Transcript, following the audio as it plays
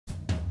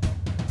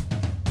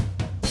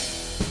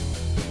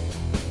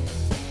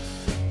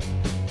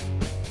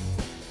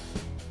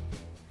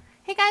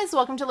guys,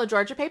 welcome to La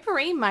Georgia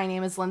Paperie. My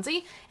name is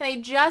Lindsay, and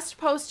I just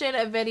posted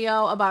a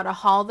video about a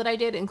haul that I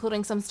did,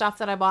 including some stuff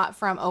that I bought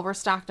from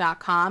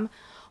Overstock.com.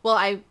 Well,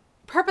 I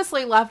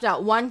purposely left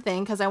out one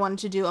thing because I wanted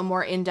to do a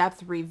more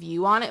in-depth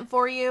review on it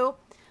for you.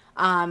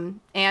 And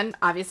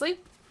obviously,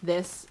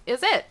 this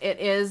is it. It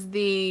is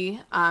the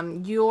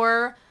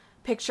Your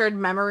Pictured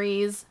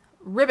Memories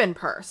ribbon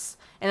purse.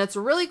 And it's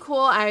really cool.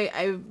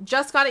 I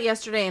just got it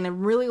yesterday and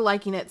I'm really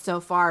liking it so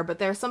far, but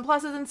there's some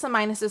pluses and some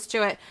minuses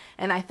to it.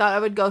 And I thought I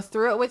would go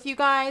through it with you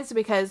guys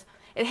because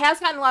it has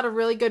gotten a lot of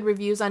really good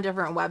reviews on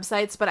different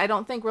websites, but I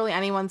don't think really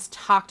anyone's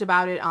talked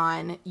about it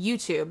on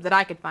YouTube that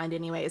I could find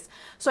anyways.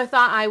 So I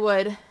thought I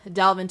would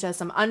delve into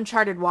some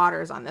uncharted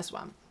waters on this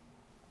one.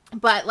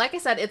 But like I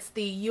said, it's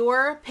the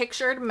Your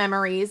Pictured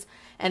Memories,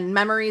 and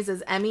Memor-ez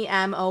is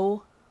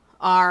MEMOR-EZ,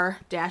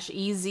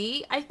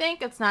 I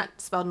think. It's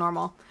not spelled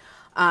normal.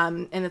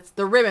 And it's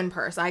the ribbon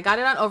purse. I got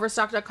it on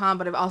Overstock.com,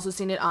 but I've also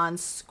seen it on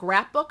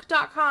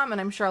Scrapbook.com, and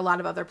I'm sure a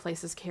lot of other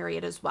places carry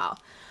it as well.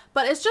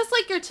 But it's just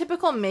like your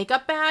typical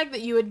makeup bag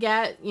that you would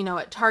get, you know,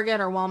 at Target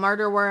or Walmart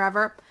or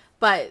wherever.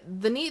 But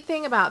the neat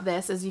thing about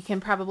this, as you can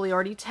probably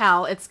already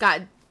tell, it's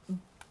got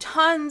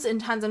tons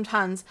and tons and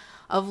tons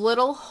of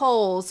little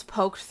holes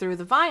poked through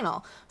the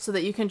vinyl so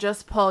that you can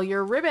just pull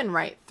your ribbon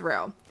right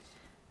through.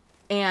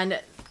 And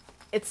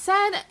it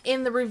said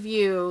in the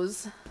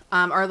reviews,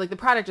 or like the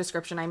product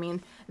description, I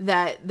mean,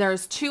 that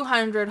there's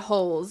 200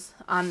 holes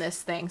on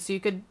this thing. So you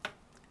could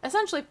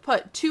essentially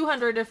put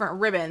 200 different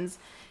ribbons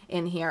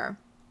in here,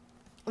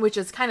 which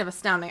is kind of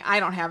astounding. I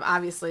don't have,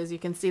 obviously, as you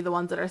can see, the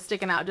ones that are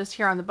sticking out just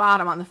here on the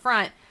bottom on the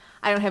front.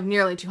 I don't have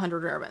nearly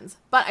 200 ribbons,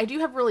 but I do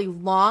have really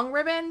long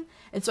ribbon.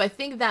 And so I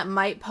think that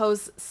might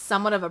pose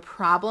somewhat of a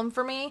problem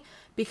for me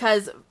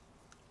because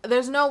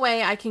there's no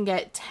way I can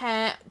get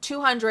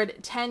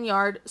 200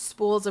 10-yard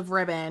spools of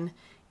ribbon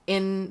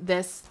in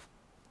this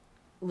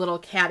little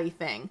caddy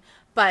thing.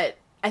 But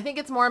I think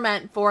it's more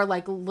meant for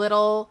like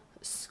little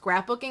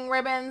scrapbooking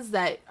ribbons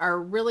that are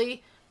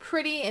really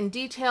pretty and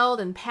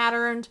detailed and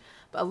patterned,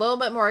 but a little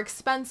bit more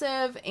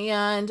expensive,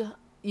 and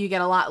you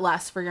get a lot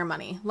less for your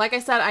money. Like I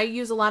said, I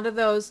use a lot of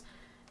those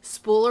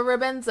spooler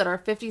ribbons that are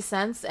 50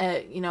 cents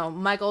at, you know,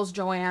 Michael's,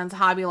 Joann's,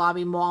 Hobby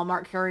Lobby,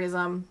 Walmart carries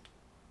them.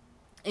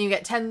 And you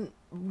get 10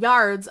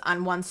 yards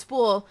on one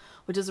spool,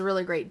 which is a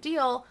really great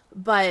deal.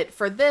 But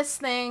for this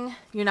thing,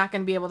 you're not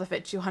going to be able to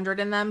fit 200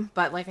 in them.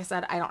 But like I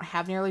said, I don't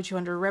have nearly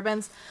 200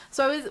 ribbons.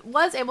 So I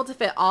was able to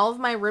fit all of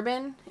my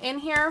ribbon in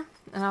here.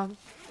 And I'll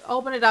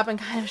open it up and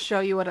kind of show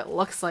you what it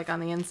looks like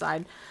on the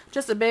inside.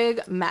 Just a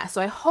big mess.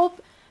 So I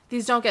hope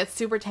these don't get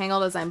super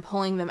tangled as I'm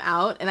pulling them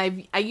out. And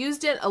I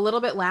used it a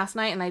little bit last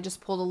night, and I just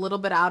pulled a little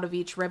bit out of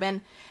each ribbon,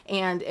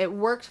 and it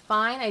worked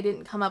fine. I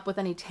didn't come up with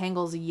any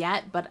tangles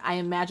yet, but I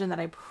imagine that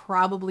I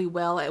probably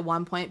will at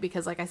one point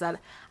because, like I said,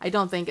 I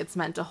don't think it's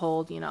meant to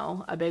hold, you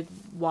know, a big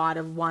wad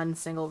of one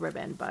single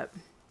ribbon, but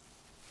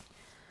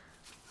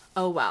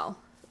oh well.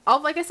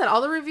 Like I said,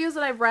 all the reviews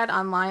that I've read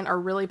online are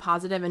really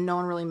positive, and no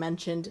one really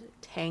mentioned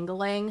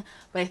tangling,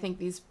 but I think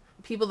these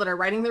people that are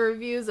writing the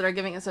reviews that are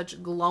giving it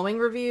such glowing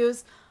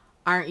reviews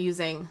aren't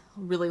using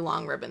really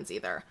long ribbons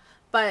either.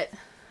 But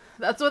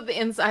that's what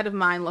the inside of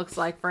mine looks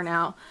like for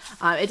now.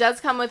 It does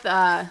come with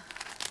a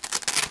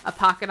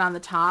pocket on the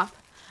top.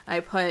 I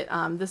put,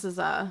 this is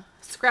a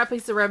scrap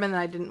piece of ribbon that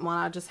I didn't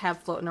want to just have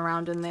floating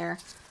around in there.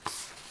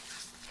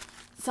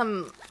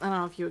 Some, I don't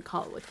know if you would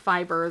call it like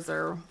fibers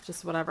or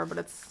just whatever, but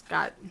it's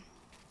got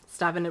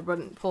stuff and it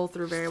wouldn't pull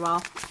through very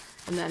well.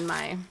 And then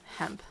my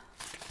hemp.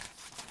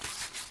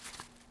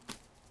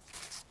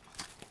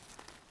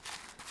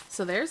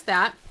 So there's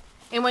that.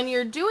 And when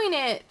you're doing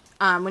it,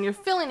 when you're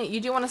filling it,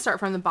 you do want to start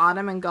from the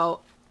bottom and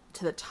go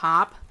to the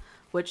top,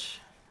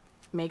 which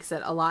makes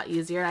it a lot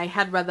easier. I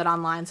had read that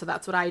online, so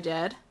that's what I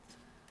did.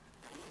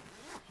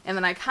 And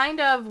then I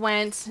kind of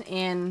went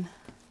in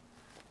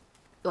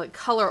like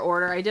color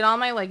order. I did all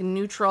my like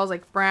neutrals,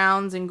 like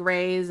browns and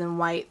grays and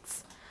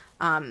whites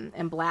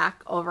and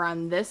black over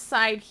on this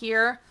side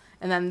here.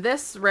 And then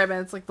this ribbon,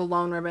 it's like the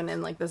lone ribbon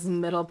in like this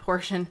middle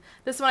portion.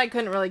 This one I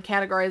couldn't really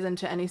categorize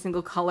into any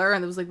single color,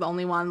 and it was like the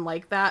only one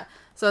like that.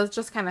 So it's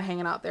just kind of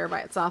hanging out there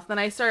by itself. Then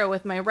I started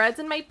with my reds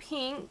and my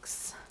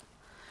pinks.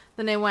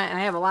 Then I went, and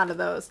I have a lot of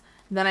those.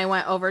 Then I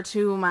went over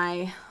to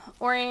my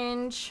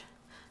orange.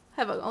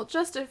 I have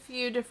just a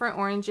few different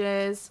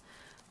oranges.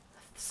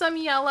 Some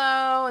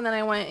yellow, and then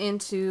I went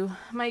into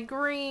my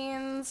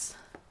greens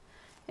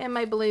and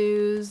my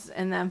blues,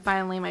 and then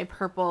finally my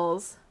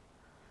purples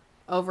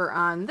over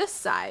on this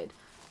side.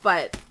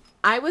 But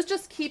I was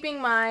just keeping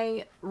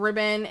my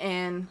ribbon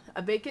in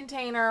a big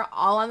container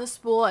all on the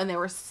spool, and they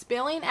were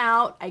spilling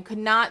out. I could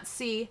not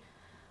see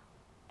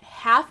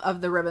half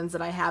of the ribbons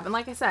that I have. And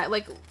like I said,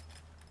 like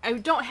I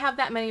don't have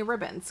that many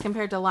ribbons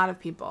compared to a lot of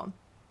people.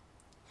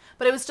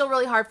 But it was still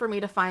really hard for me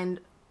to find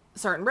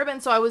certain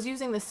ribbons, so I was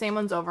using the same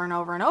ones over and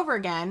over and over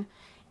again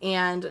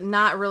and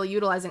not really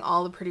utilizing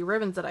all the pretty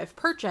ribbons that I've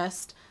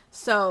purchased.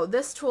 So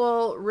this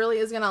tool really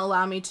is going to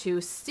allow me to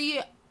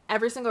see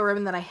every single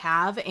ribbon that I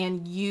have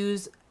and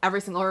use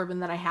every single ribbon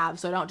that I have,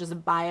 so I don't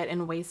just buy it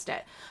and waste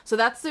it. So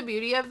that's the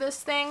beauty of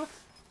this thing.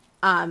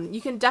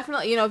 You can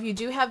definitely, you know, if you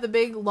do have the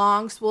big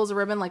long spools of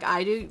ribbon like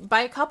I do,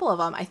 buy a couple of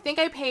them. I think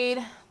I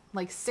paid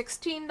like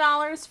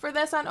 $16 for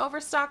this on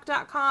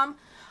Overstock.com.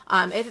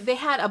 They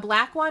had a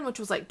black one, which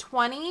was like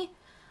 20,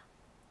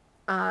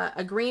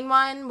 a green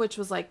one, which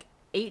was like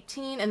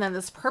 18, and then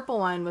this purple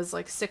one was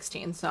like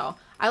 16. So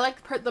I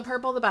like the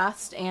purple the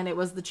best, and it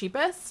was the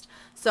cheapest.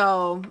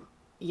 So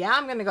yeah,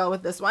 I'm gonna go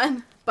with this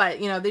one. But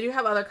you know, they do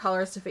have other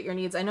colors to fit your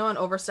needs. I know on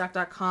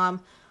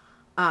Overstock.com,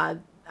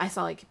 I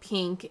saw like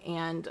pink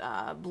and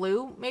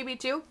blue maybe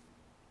too.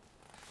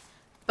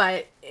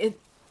 But it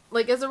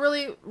like is a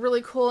really,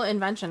 really cool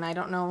invention. I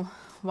don't know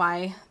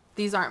why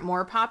these aren't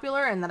more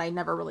popular and that I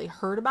never really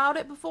heard about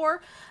it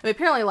before. I mean,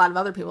 apparently a lot of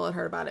other people had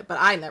heard about it, but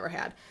I never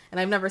had. And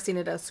I've never seen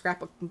it at a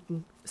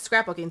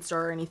scrapbooking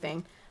store or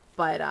anything.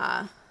 But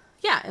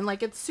yeah, and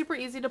like it's super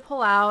easy to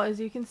pull out, as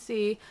you can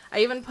see. I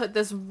even put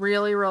this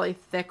really, really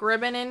thick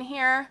ribbon in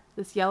here,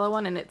 this yellow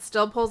one, and it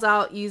still pulls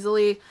out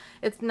easily.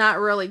 It's not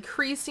really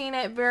creasing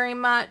it very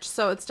much,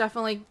 so it's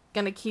definitely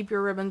going to keep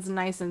your ribbons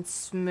nice and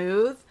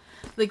smooth.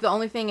 Like the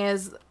only thing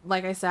is,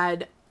 like I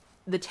said,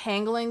 the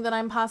tangling that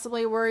I'm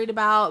possibly worried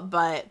about,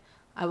 but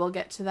I will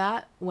get to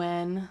that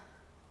when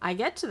I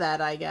get to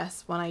that, I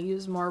guess, when I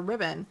use more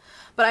ribbon.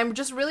 But I'm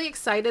just really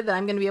excited that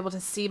I'm going to be able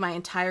to see my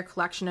entire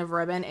collection of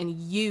ribbon and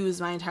use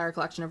my entire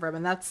collection of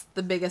ribbon. That's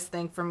the biggest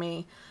thing for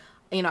me.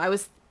 You know, I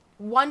was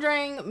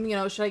wondering, you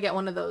know, should I get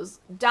one of those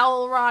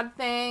dowel rod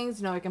things?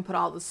 You know, I can put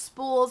all the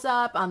spools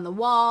up on the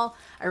wall.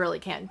 I really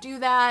can't do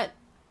that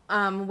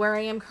where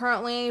I am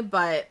currently,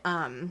 but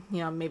you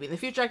know, maybe in the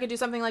future I could do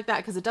something like that,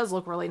 because it does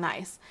look really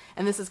nice.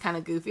 And this is kind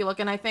of goofy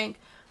looking, I think,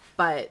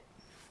 but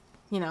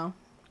you know,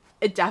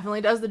 it definitely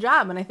does the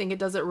job, and I think it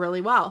does it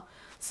really well.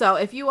 So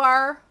if you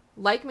are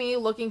like me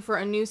looking for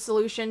a new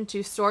solution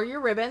to store your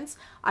ribbons,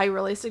 I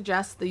really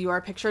suggest the You Are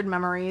Pictured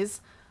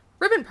Memor-ez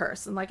ribbon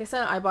purse. And like I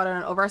said, I bought it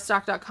on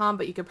Overstock.com,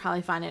 but you could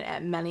probably find it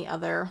at many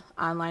other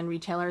online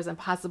retailers and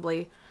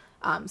possibly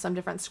some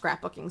different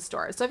scrapbooking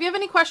stores. So if you have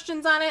any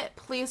questions on it,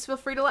 please feel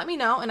free to let me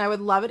know, and I would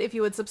love it if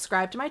you would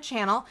subscribe to my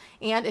channel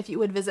and if you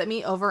would visit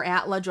me over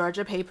at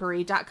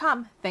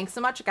lageorgiapaperie.com. Thanks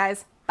so much,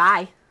 guys.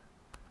 Bye.